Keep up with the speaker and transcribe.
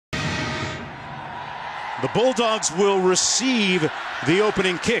The Bulldogs will receive the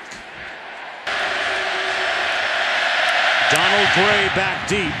opening kick. Donald Gray back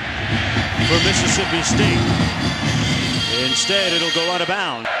deep for Mississippi State. Instead, it'll go out of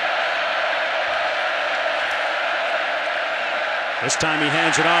bounds. This time he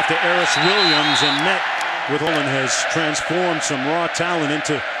hands it off to Eris Williams, and net with Olin has transformed some raw talent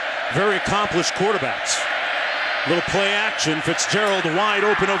into very accomplished quarterbacks. Little play action, Fitzgerald wide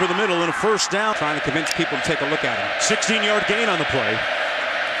open over the middle and a first down. Trying to convince people to take a look at him. 16-yard gain on the play.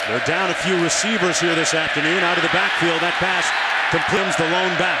 They're down a few receivers here this afternoon. Out of the backfield, that pass completes the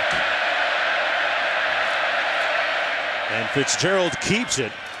lone back. And Fitzgerald keeps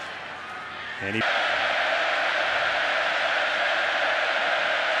it. And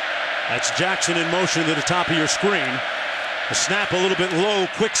that's Jackson in motion to the top of your screen. A snap a little bit low,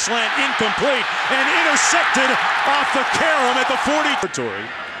 quick slant, incomplete, and intercepted off the carom at the 40 territory.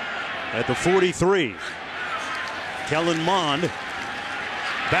 At the 43. Kellen Mond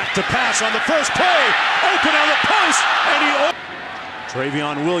back to pass on the first play, open on the post, and he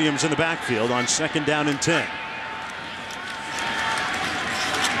Travion Williams in the backfield on 2nd down and 10.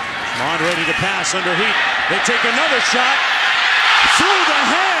 Mond ready to pass under heat. They take another shot through the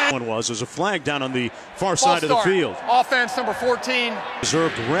hand. One was as a flag down on the far side of the field. Offense number 14.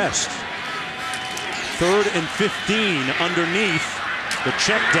 Deserved rest. 3rd and 15 underneath. The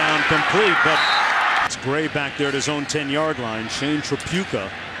check down complete, but it's Gray back there at his own 10-yard line. Shane Trapuka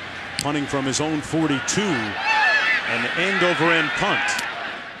punting from his own 42. An end-over-end punt.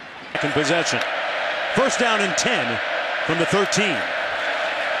 Second possession. 1st down and 10 from the 13.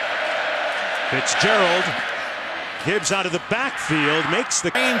 Fitzgerald. Gibbs out of the backfield, makes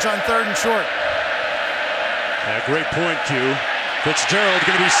the range on 3rd and short. Great point, Q. Fitzgerald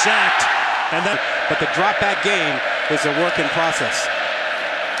going to be sacked, and but the drop back game is a work in process.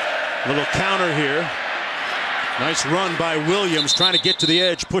 Little counter here. Nice run by Williams, trying to get to the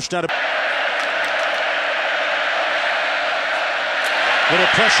edge, pushed out of.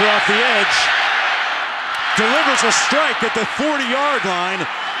 Little pressure off the edge. Delivers a strike at the 40-yard line,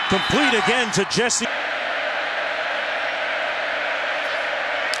 complete again to Jesse.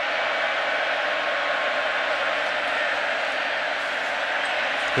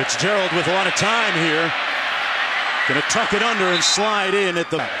 Fitzgerald with a lot of time here. Gonna tuck it under and slide in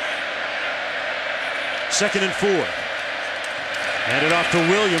at the 2nd and 4. Handed off to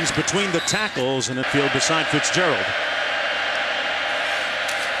Williams between the tackles in the field beside Fitzgerald.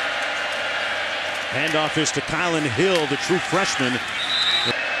 Handoff is to Kylan Hill, the true freshman.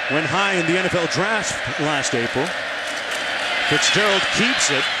 Went high in the NFL draft last April. Fitzgerald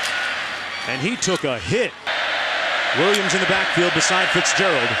keeps it, and he took a hit. Williams in the backfield beside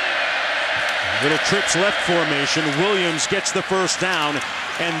Fitzgerald. Little trips left formation. Williams gets the first down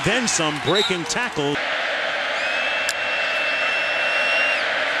and then some, breaking tackle.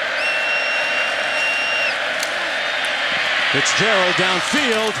 Fitzgerald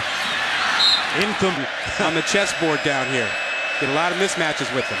downfield. Incomplete. On the chessboard down here. Get a lot of mismatches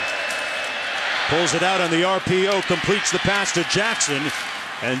with him. Pulls it out on the RPO, completes the pass to Jackson.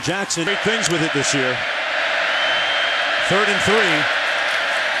 And Jackson, great things with it this year. 3rd and 3.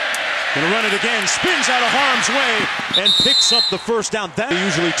 Gonna run it again, spins out of harm's way, and picks up the first down. That we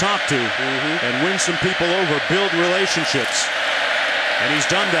usually talk to and win some people over, build relationships. And he's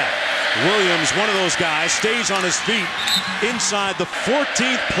done that. Williams, one of those guys, stays on his feet inside the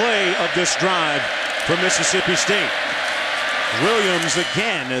 14th play of this drive for Mississippi State. Williams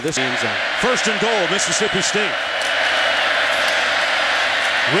again, this is 1st and goal, Mississippi State.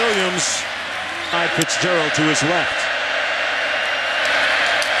 Williams, Fitzgerald to his left.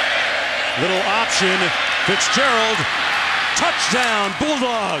 Little option, Fitzgerald, touchdown,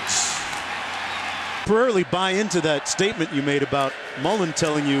 Bulldogs. Temporarily buy into that statement you made about Mullen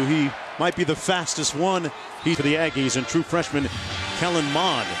telling you he might be the fastest one. He's for the Aggies, and true freshman Kellen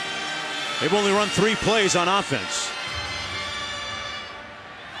Mond. They've only run 3 plays on offense.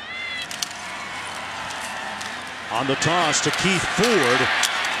 On the toss to Keith Ford.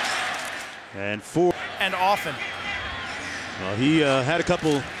 And Ford. And often. Well, he had a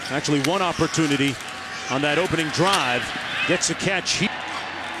couple, actually one opportunity on that opening drive. Gets a catch.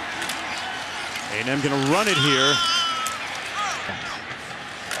 A&M going to run it here.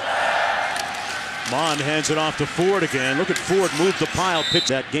 Mond hands it off to Ford again. Look at Ford move the pile, pick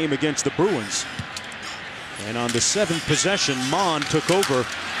that game against the Bruins. And on the 7th possession, Mond took over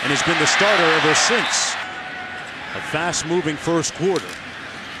and has been the starter ever since. A fast-moving first quarter.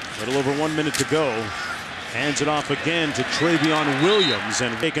 A little over 1 minute to go. Hands it off again to Travion Williams,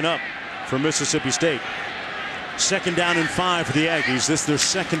 and taken up for Mississippi State. Second down and 5 for the Aggies. This is their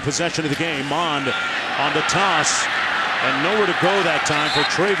second possession of the game. Mond on the toss. And nowhere to go that time for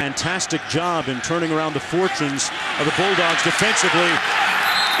Trey. Fantastic job in turning around the fortunes of the Bulldogs defensively.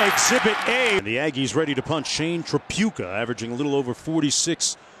 Exhibit A. And the Aggies ready to punt. Shane Trapuka averaging a little over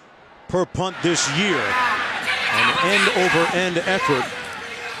 46 per punt this year. An end-over-end effort,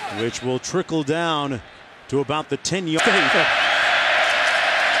 which will trickle down to about the 10-yard.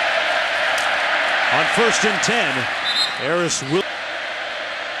 On 1st and 10, Harris will.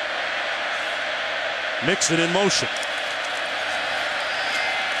 Mixon in motion.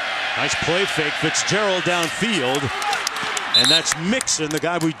 Nice play fake. Fitzgerald downfield. And that's Mixon, the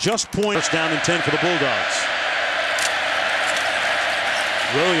guy we just pointed. First down and 10 for the Bulldogs.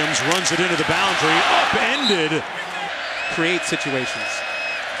 Williams runs it into the boundary. Upended. Create situations.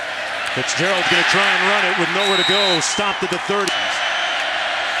 Fitzgerald's going to try and run it with nowhere to go. Stopped at the 30.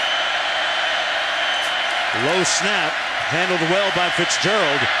 Low snap. Handled well by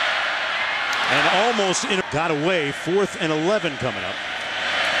Fitzgerald. And almost got away. 4th and 11 coming up.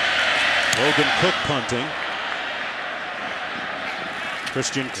 Logan Cook punting.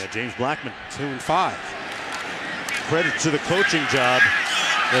 Christian, James Blackman, 2 and 5. Credit to the coaching job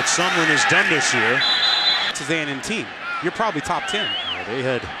that Sumlin has done this year. Texas A&M team. You're probably top 10. Yeah, they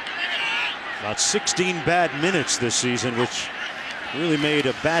had about 16 bad minutes this season, which really made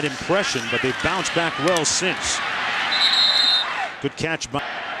a bad impression, but they've bounced back well since. Good catch by.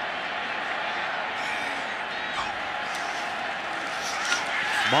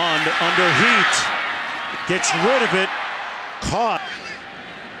 Mond under heat. Gets rid of it. Caught.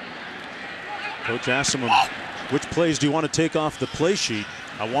 Coach asked him, which plays do you want to take off the play sheet?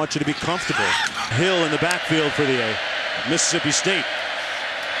 I want you to be comfortable. Hill in the backfield for the Mississippi State.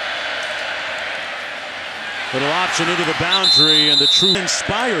 Little option into the boundary, and the True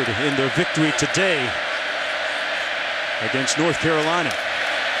inspired in their victory today against North Carolina.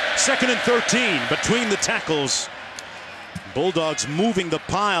 2nd and 13 between the tackles. Bulldogs moving the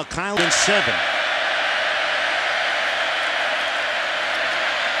pile. Kyle in 7.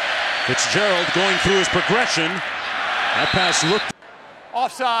 Fitzgerald going through his progression. That pass looked.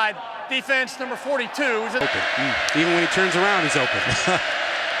 Offside. Defense number 42 is open. Even when he turns around, he's open.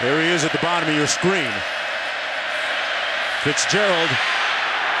 There he is at the bottom of your screen. Fitzgerald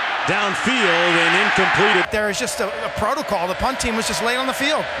downfield and incomplete. There is just a protocol. The punt team was just laid on the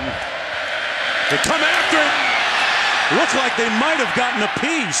field. They come after it. Looked like they might have gotten a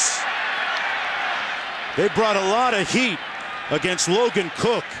piece. They brought a lot of heat against Logan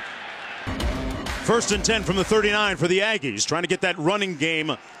Cook. 1st and 10 from the 39 for the Aggies, trying to get that running game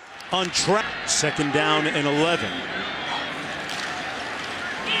on track. 2nd down and 11.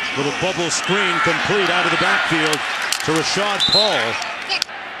 Little bubble screen complete out of the backfield to Rashad Paul.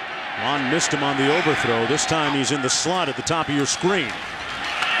 Lon missed him on the overthrow. This time he's in the slot at the top of your screen.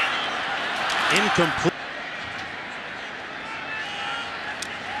 Incomplete.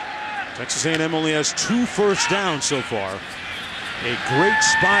 Texas A&M only has 2 first downs so far. A great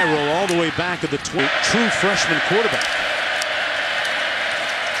spiral all the way back at the true freshman quarterback.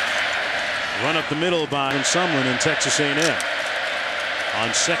 Run up the middle by Sumlin in Texas A&M. On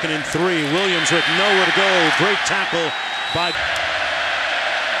 2nd and 3, Williams with nowhere to go. Great tackle by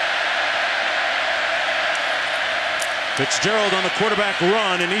Fitzgerald on the quarterback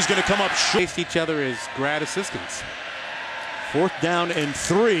run, and he's going to come up short. Face each other as grad assistants. 4th down and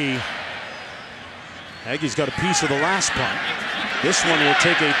 3. Aggies got a piece of the last punt. This one will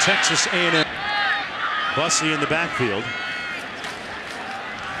take a Texas A&M. Bussey in the backfield.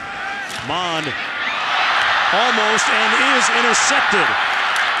 Mond almost and is intercepted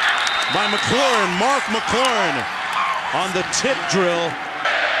by McLaurin. Mark McLaurin on the tip drill.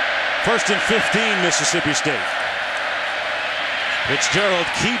 1st and 15, Mississippi State. Fitzgerald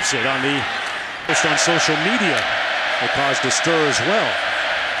keeps it on the post on social media. It caused a stir as well.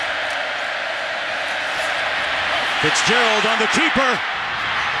 Fitzgerald on the keeper.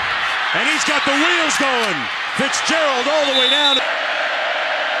 And he's got the wheels going. Fitzgerald all the way down.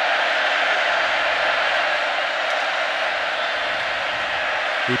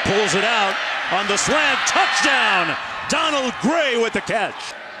 He pulls it out on the slant. Touchdown! Donald Gray with the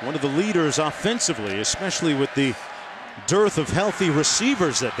catch. One of the leaders offensively, especially with the dearth of healthy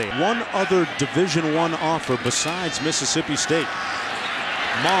receivers that they have. One other Division I offer besides Mississippi State.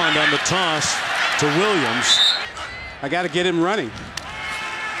 Mond on the toss to Williams. I got to get him running.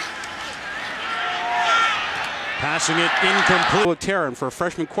 Passing it incomplete. Terran for a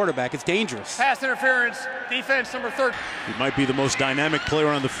freshman quarterback. It's dangerous. pass interference. Defense number 13. He might be the most dynamic player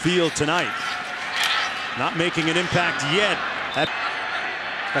on the field tonight. Not making an impact yet.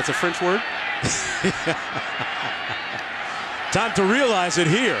 That's a French word? Time to realize it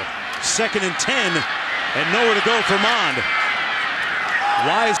here. 2nd and 10, and nowhere to go for Mond.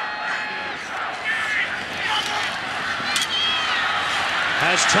 Wise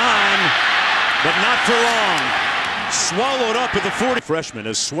has time, but not for long. Swallowed up at the 40. Freshman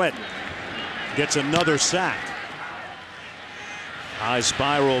as Sweat gets another sack. High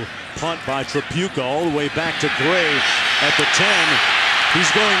spiral punt by Trapuka all the way back to Gray at the 10.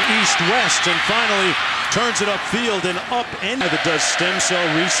 He's going east-west and finally turns it upfield and up end that does stem cell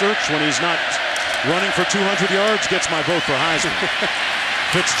research when he's not running for 200 yards. Gets my vote for Heisman.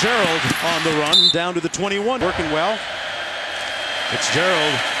 Fitzgerald on the run down to the 21. Working well.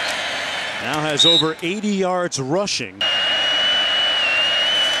 Fitzgerald now has over 80 yards rushing.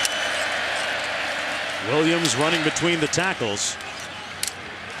 Williams running between the tackles,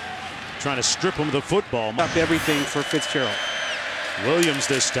 trying to strip him of the football. Up everything for Fitzgerald. Williams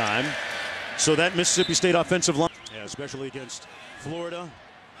this time. So that Mississippi State offensive line, yeah, especially against Florida,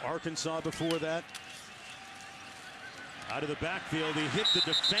 Arkansas before that. Out of the backfield, he hit the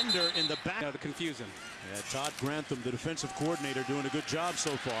defender in the back. To confuse him. Yeah, Todd Grantham, the defensive coordinator, doing a good job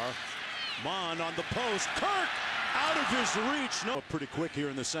so far. Mond on the post. Kirk out of his reach. No, pretty quick here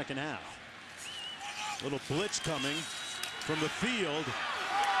in the second half. Little blitz coming from the field.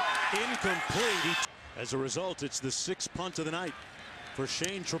 Incomplete. As a result, it's the 6th punt of the night for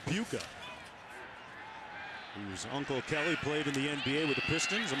Shane Trapuka, whose Uncle Kelly played in the NBA with the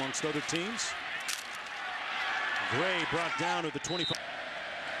Pistons, amongst other teams. Gray brought down to the 25.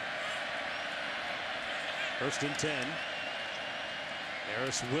 1st and 10.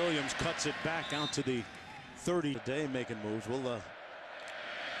 Harris Williams cuts it back out to the 30. Today making moves. We'll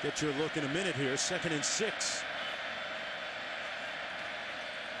get your look in a minute here. 2nd and 6.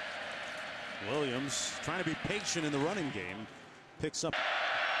 Williams trying to be patient in the running game. Picks up.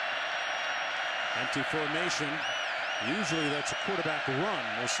 Empty formation. Usually that's a quarterback run.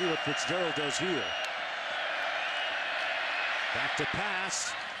 We'll see what Fitzgerald does here. Back to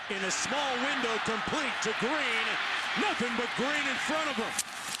pass. In a small window, complete to Green. Nothing but Green in front of him.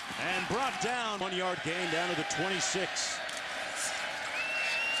 And brought down. 1-yard gain down to the 26.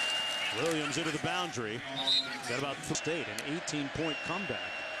 Williams into the boundary. Got about State, an 18-point comeback.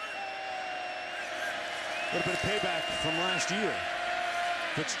 A little bit of payback from last year.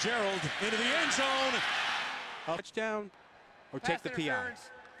 Fitzgerald into the end zone. Touchdown or take the PI.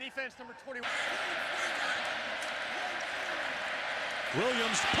 Defense number 21.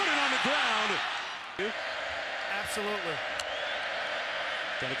 Williams put it on the ground. Absolutely.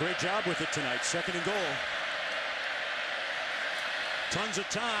 Done a great job with it tonight. 2nd and goal. Tons of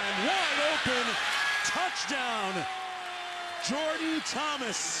time. Wide open. Touchdown. Jordan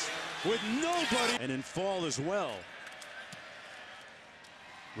Thomas with nobody. And in fall as well.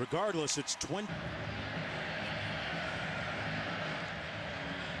 Regardless, it's 20.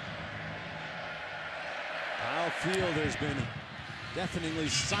 Kyle Field has been deafeningly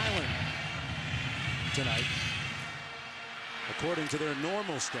silent tonight. According to their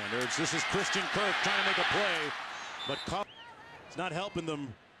normal standards, this is Christian Kirk trying to make a play, but it's not helping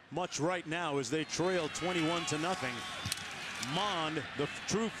them much right now as they trail 21-0. Mond, the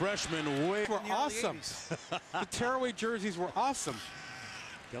true freshman, were awesome. The tearaway jerseys were awesome.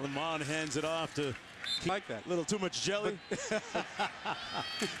 Kellen Mond hands it off to like that. Little too much jelly.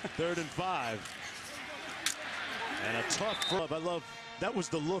 3rd and 5. And a tough throw. I love that was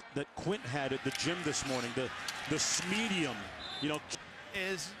the look that Quint had at the gym this morning. The medium, you know,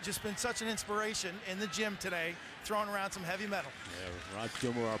 has just been such an inspiration in the gym today, throwing around some heavy metal. Yeah, Rod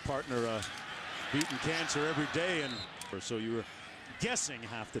Gilmore, our partner, beating cancer every day, and so you were guessing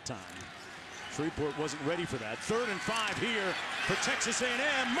half the time. Shreveport wasn't ready for that. 3rd and 5 here for Texas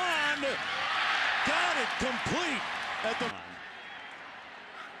A&M. Mond got it complete at the.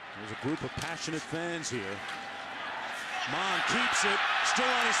 There's a group of passionate fans here. Mond keeps it, still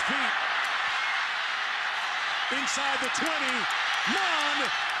on his feet. Inside the 20. Mond,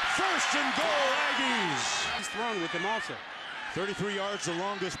 1st and goal, Aggies. He's thrown with him also. 33 yards, the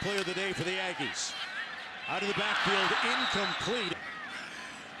longest play of the day for the Aggies. Out of the backfield, incomplete.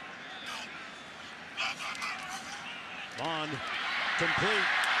 Mond, complete.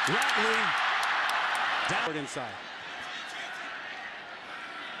 Ratley, down inside.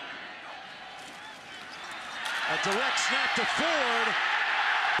 A direct snap to Ford.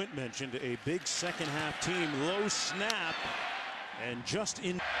 Quint mentioned a big second half team, low snap, and just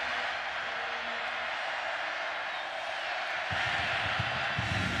in.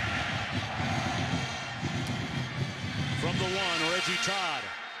 From the 1, Reggie Todd.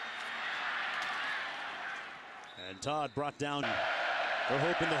 And Todd brought down They're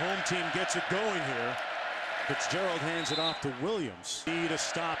hoping the home team gets it going here. Fitzgerald hands it off to Williams. Need a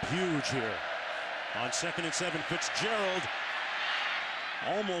stop huge here. On 2nd and 7, Fitzgerald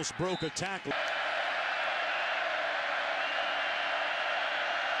almost broke a tackle.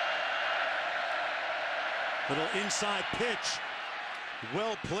 Little inside pitch.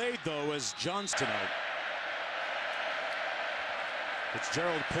 Well played, though, as Johnston out.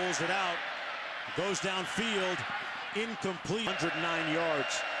 Fitzgerald pulls it out. Goes downfield. Incomplete. 109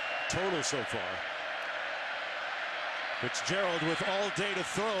 yards total so far. Fitzgerald with all day to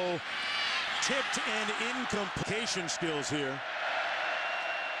throw. Tipped and incomplete skills here.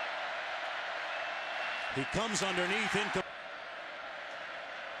 He comes underneath.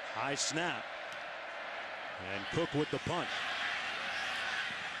 High snap. And Cook with the punt.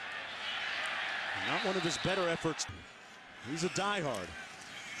 Not one of his better efforts. He's a diehard.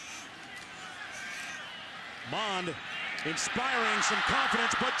 Mond inspiring some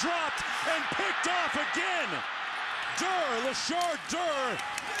confidence, but dropped and picked off again. Lashard Durr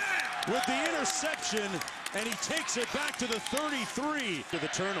with the interception, and he takes it back to the 33. To the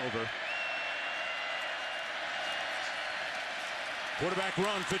turnover. Quarterback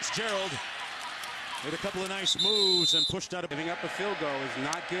run, Fitzgerald made a couple of nice moves and pushed out. Giving up a field goal is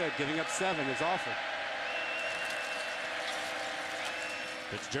not good. Giving up 7 is awful.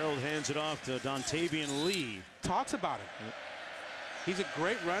 Fitzgerald hands it off to Dontavian Lee. Talks about it. He's a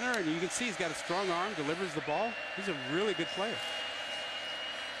great runner, and you can see he's got a strong arm, delivers the ball. He's a really good player.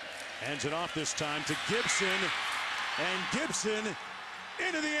 Hands it off this time to Gibson, and Gibson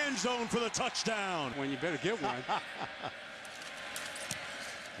into the end zone for the touchdown. When you better get one.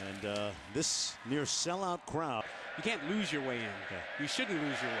 And this near sellout crowd. You can't lose your way in. Yeah. You shouldn't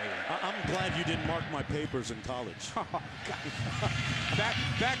lose your way in. I'm glad you didn't mark my papers in college. Oh, God.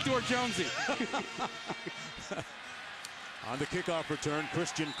 Backdoor Jonesy. On the kickoff return,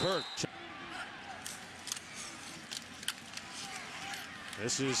 Christian Kirk.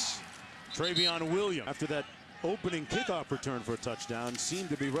 This is Travion Williams. After that opening kickoff return for a touchdown, seemed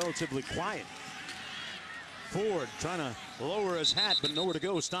to be relatively quiet. Ford trying to lower his hat, but nowhere to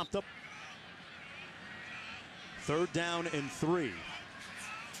go. Stopped up. 3rd down and 3.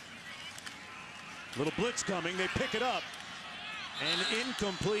 Little blitz coming. They pick it up. And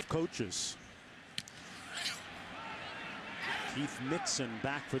incomplete. Coaches. Keith Mixon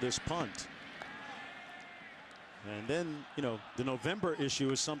back for this punt. And then, you know, the November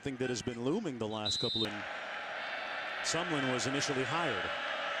issue is something that has been looming the last couple of. Sumlin was initially hired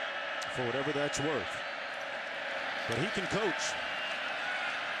for whatever that's worth. But he can coach.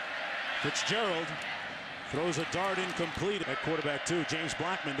 Fitzgerald throws a dart incomplete at quarterback 2. James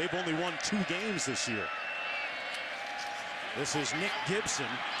Blackman, they've only won 2 games this year. This is Nick Gibson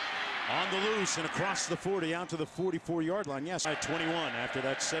on the loose and across the 40 out to the 44-yard line. Yes, at 21 after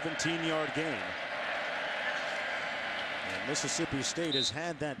that 17-yard gain. And Mississippi State has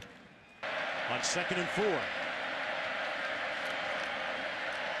had that on 2nd and 4.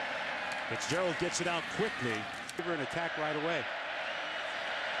 Fitzgerald gets it out quickly. An attack right away.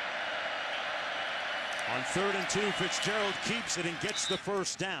 On 3rd and 2, Fitzgerald keeps it and gets the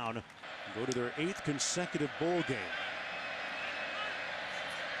 1st down. Go to their 8th consecutive bowl game.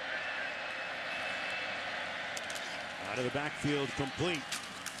 Out of the backfield, complete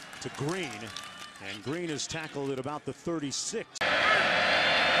to Green. And Green is tackled at about the 36.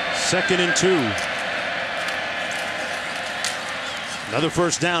 2nd and 2. Another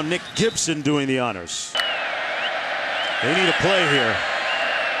 1st down. Nick Gibson doing the honors. They need a play here.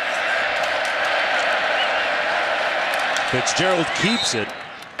 Fitzgerald keeps it.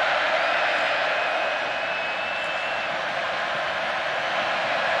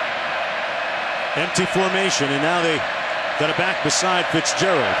 Empty formation, and now they got it back beside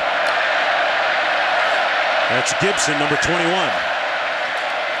Fitzgerald. That's Gibson, number 21.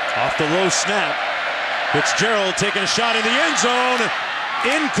 Off the low snap. Fitzgerald taking a shot in the end zone.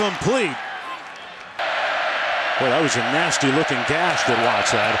 Incomplete. Boy, that was a nasty-looking gash that Watts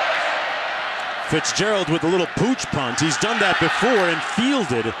had. Fitzgerald with a little pooch punt. He's done that before and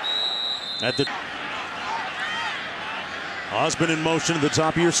fielded at the. Osborne in motion at the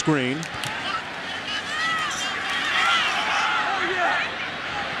top of your screen.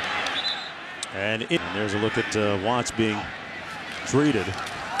 And there's a look at Watts being treated.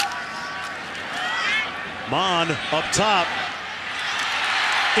 Mon up top.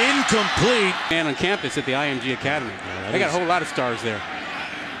 Incomplete. Man on campus at the IMG Academy. They got a whole lot of stars there.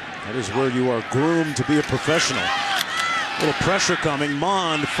 That is where you are groomed to be a professional. A little pressure coming.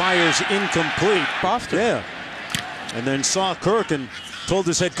 Mond fires incomplete. Foster. Yeah. And then saw Kirk and told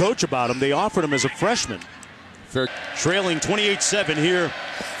his head coach about him. They offered him as a freshman. Trailing 28-7 here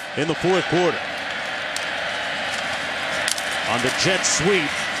in the fourth quarter. On the jet sweep,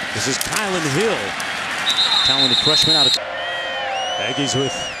 this is Kylan Hill, talented freshman out of Aggies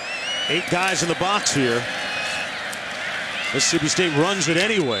with 8 guys in the box here. Mississippi State runs it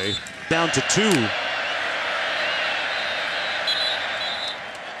anyway, down to 2.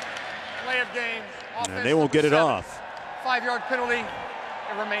 Play of game. And they won't get it off. 5-yard penalty.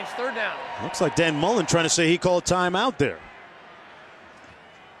 It remains third down. Looks like Dan Mullen trying to say he called timeout there.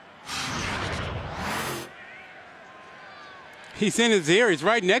 He's in his ear. He's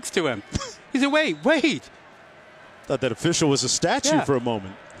right next to him. He said, wait. Thought that official was a statue for a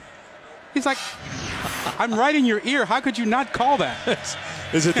moment. He's like, I'm right in your ear. How could you not call that?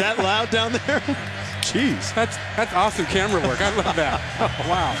 Is it that loud down there? Jeez. That's awesome camera work. I love that. Oh,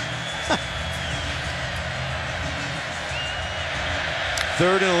 wow.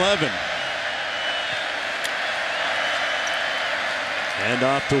 3rd and 11. And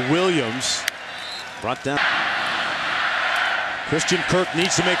off to Williams. Brought down. Christian Kirk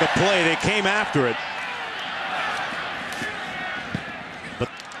needs to make a play. They came after it. But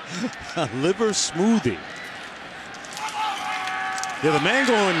a liver smoothie. Yeah, the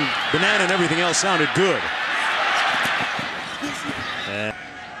mango and banana and everything else sounded good. And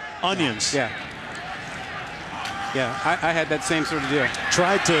onions. Yeah. Yeah, I had that same sort of deal.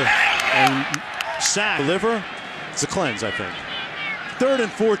 Tried to sack the liver. It's a cleanse, I think. 3rd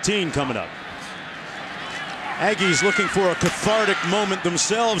and 14 coming up. Aggies looking for a cathartic moment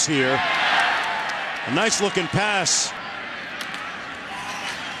themselves here. A nice looking pass.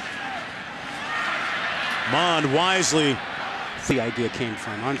 Mond wisely. The idea came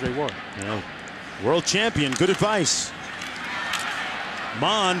from Andre Ward. You know, world champion, good advice.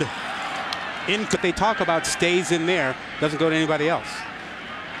 Mond. But they talk about stays in there, doesn't go to anybody else.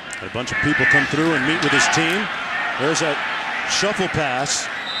 A bunch of people come through and meet with his team. There's that shuffle pass,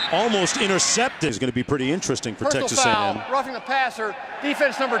 almost intercepted. It's going to be pretty interesting for Personal Texas foul, A&M. roughing the passer,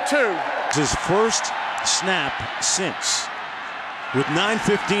 defense number 2. It's his first snap since, with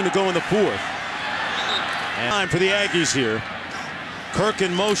 9:15 to go in the fourth. And time for the Aggies here. Kirk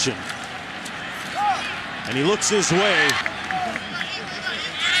in motion, and he looks his way.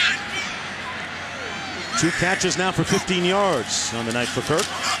 2 catches now for 15 yards on the night for Kirk.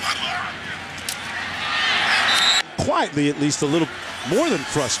 Quietly, at least a little more than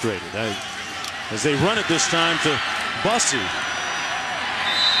frustrated as they run it this time to Bussey.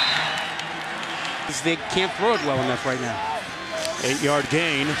 They can't throw it well enough right now. 8-yard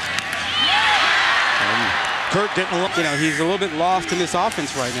gain. And Kirk getting a lot. You know, he's a little bit lost in this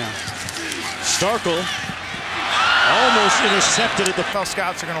offense right now. Starkle almost intercepted at the.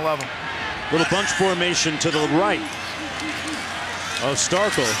 Scouts are going to love him. Little bunch formation to the right of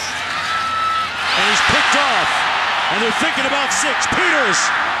Starkle. And he's picked off. And they're thinking about 6. Peters.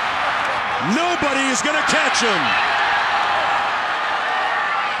 Nobody is going to catch him.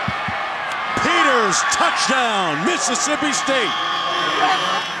 Peters, touchdown, Mississippi State.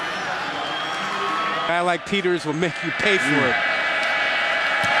 A guy like Peters will make you pay for it.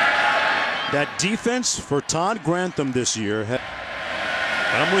 That defense for Todd Grantham this year. And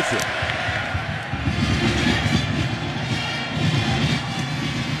I'm with you.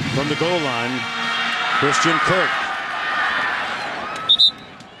 From the goal line, Christian Kirk.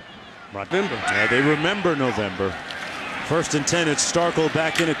 November. Yeah, they remember November. 1st and 10, it's Starkle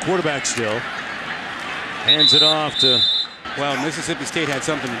back in at quarterback still. Hands it off to. Well, Mississippi State had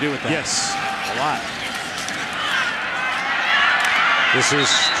something to do with that. Yes, a lot. This is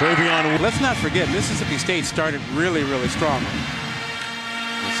Travion. Let's not forget, Mississippi State started really, really strong.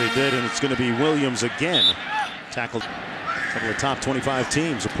 Yes, they did, and it's going to be Williams again. Tackled a couple of top 25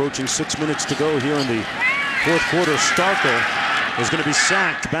 teams. Approaching 6 minutes to go here in the fourth quarter. Starkle is going to be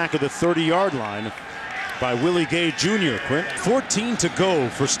sacked back of the 30-yard line by Willie Gay Jr. 14 to go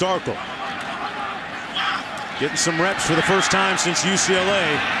for Starkle. Getting some reps for the first time since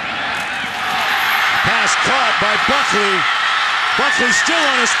UCLA. Pass caught by Buckley. Buckley still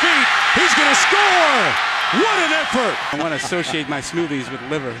on his feet. He's going to score. What an effort. I want to associate my smoothies with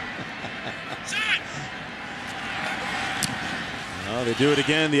liver. Oh, they do it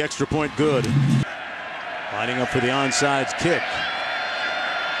again. The extra point good. Lining up for the onside kick.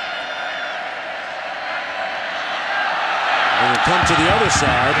 And will come to the other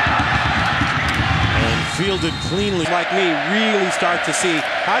side and fielded cleanly. Like me, really start to see,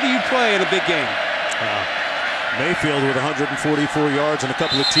 how do you play in a big game? Mayfield with 144 yards and a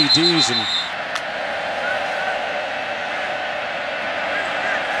couple of TDs. And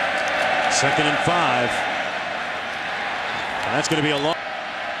second and 5. And that's going to be a long.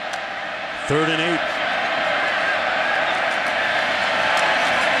 3rd and 8.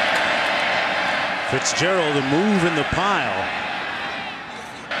 Fitzgerald a move in the pile.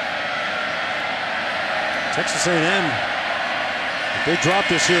 Texas A&M, if they drop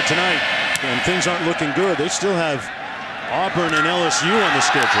this here tonight and things aren't looking good, they still have Auburn and LSU on the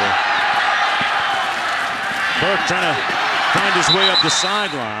schedule. Kirk trying to find his way up the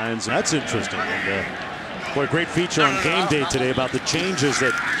sidelines. That's interesting. And boy, great feature on game day today about the changes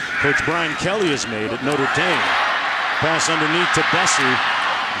that Coach Brian Kelly has made at Notre Dame. Pass underneath to Bessie.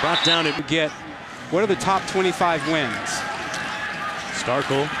 Brought down it. What are the top 25 wins?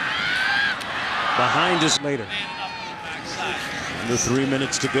 Starkle behind us Later. Under 3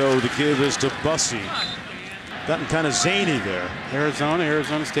 minutes to go. The give is to Bussey. Gotten kind of zany there. Arizona,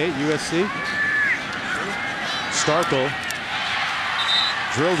 Arizona State, USC. Starkle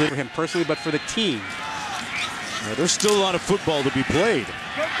drilled it For him personally, but for the team. Now, there's still a lot of football to be played.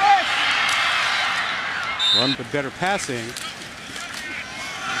 Run With better passing.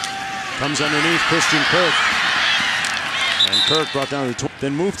 comes underneath Christian Kirk. And Kirk brought down the 20.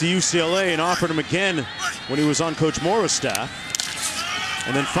 Then moved to UCLA and offered him again when he was on Coach Mora's staff.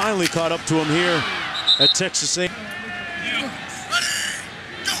 And then finally caught up to him here at Texas A&M.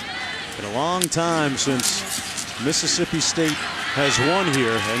 Been a long time since Mississippi State has won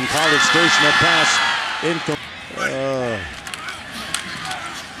here in College Station. That pass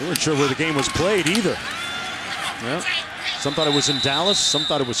they weren't sure where the game was played either. Yeah. Some thought it was in Dallas. Some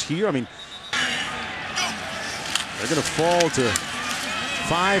thought it was here. I mean, they're going to fall to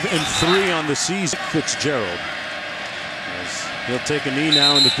 5-3 on the season. Fitzgerald, as he'll take a knee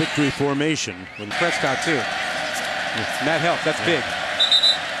now in the victory formation. With Prescott too. And that helps. That's big.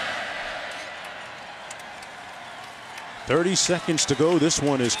 30 seconds to go. This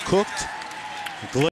one is cooked.